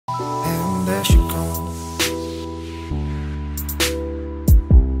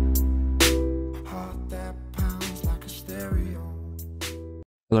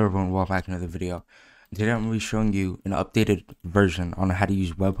Hello everyone, welcome back to another video. Today I'm going to be showing you an updated version on how to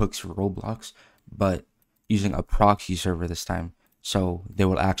use webhooks for Roblox, but using a proxy server this time, so they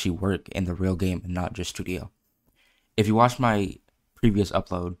will actually work in the real game and not just Studio. If you watched my previous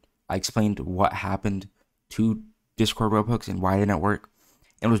upload, I explained what happened to Discord webhooks and why it didn't work.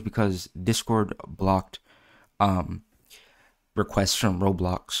 It was because Discord blocked requests from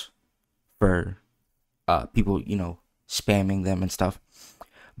Roblox for people, spamming them and stuff.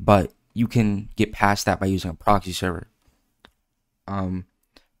 But you can get past that by using a proxy server. And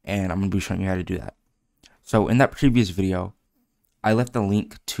I'm going to be showing you how to do that. So in that previous video, I left a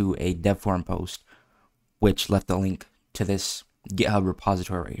link to a dev forum post, which left a link to this Github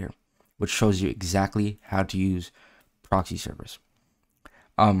repository right here, which shows you exactly how to use proxy servers.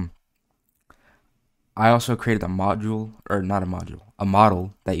 I also created a module, or not a module, a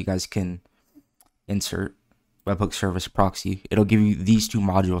model that you guys can insert. Webhook service proxy. It'll give you these two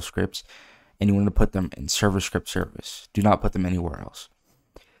module scripts, and you want to put them in server script service. Do not put them anywhere else.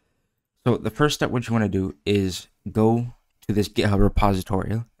 So the first step what you want to do is go to this GitHub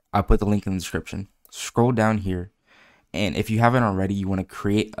repository. I'll put the link in the description. Scroll down here, and if you haven't already, you want to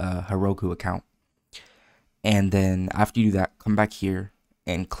create a Heroku account. And then after you do that, come back here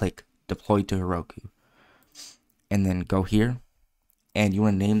and click deploy to Heroku. And then go here, and you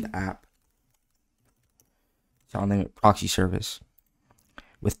want to name the app. So I'll name it proxy service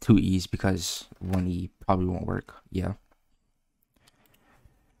with 2 E's because 1 E probably won't work. Yeah.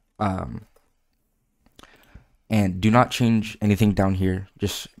 And do not change anything down here.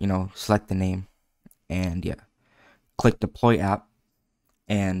 Just, select the name and yeah, click deploy app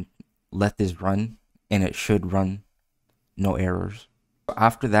and let this run, and it should run, no errors.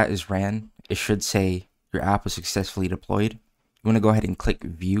 After that is ran, it should say your app was successfully deployed. You want to go ahead and click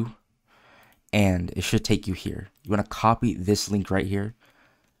view, and it should take you here. You want to copy this link right here,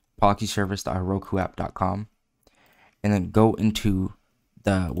 proxyservice.herokuapp.com, and then go into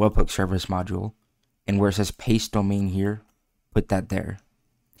the webhook service module, and where it says paste domain here, put that there.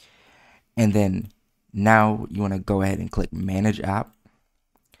 And then now you want to go ahead and click manage app.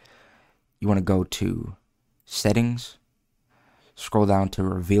 You want to go to settings, scroll down to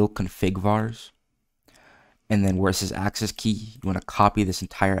reveal config vars, and then where it says access key, you want to copy this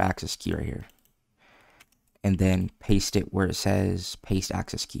entire access key right here, and then paste it where it says paste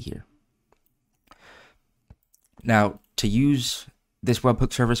access key here. Now, to use this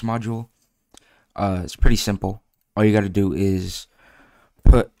webhook service module, it's pretty simple. All you got to do is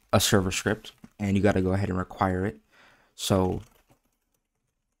put a server script, and you got to go ahead and require it. So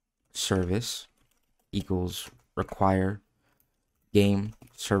service equals require game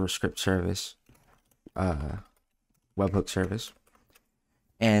server script service webhook service,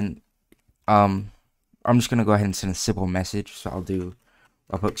 and I'm just going to go ahead and send a simple message. So I'll do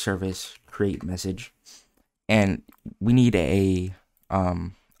webhook service create message, and we need a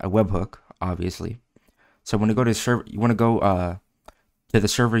webhook, obviously. So when you go to server, you want to go to the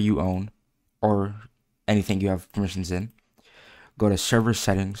server you own or anything you have permissions in. Go to server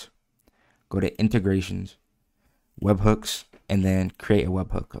settings, go to integrations, webhooks, and then create a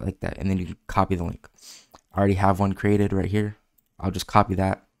webhook like that, and then you can copy the link. I already have one created right here. I'll just copy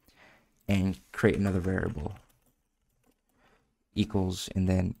that and create another variable equals, and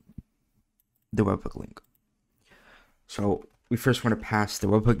then the webhook link. So we first want to pass the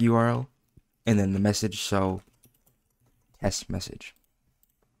webhook URL and then the message, so test message.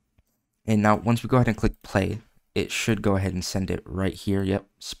 And now once we go ahead and click play, it should go ahead and send it right here. Yep,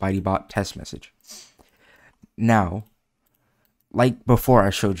 SpideyBot test message. Now, like before I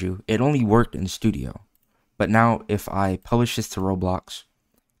showed you, it only worked in Studio. But now if I publish this to Roblox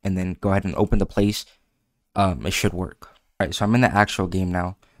and then go ahead and open the place, it should work. Alright, so I'm in the actual game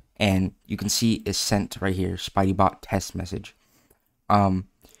now, and you can see it's sent right here, SpideyBot test message.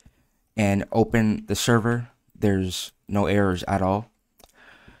 And open the server, there's no errors at all.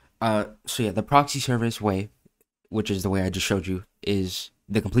 So yeah, the proxy service way, which is the way I just showed you, is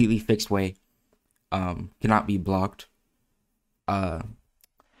the completely fixed way. Cannot be blocked.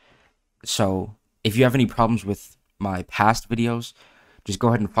 So if you have any problems with my past videos, just go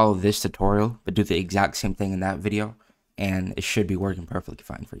ahead and follow this tutorial, but do the exact same thing in that video, and it should be working perfectly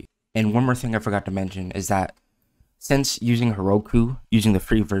fine for you. And one more thing I forgot to mention is that since using Heroku, using the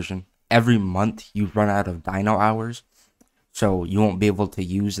free version, every month you run out of dyno hours, so you won't be able to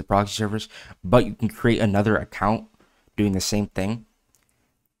use the proxy servers, but you can create another account doing the same thing,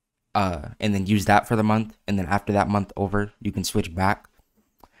 and then use that for the month, and then after that month over, you can switch back.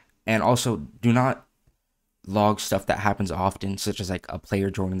 And also, do not log stuff that happens often, such as like a player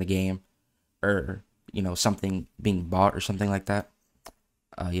joining the game, or something being bought or something like that.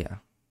 Yeah.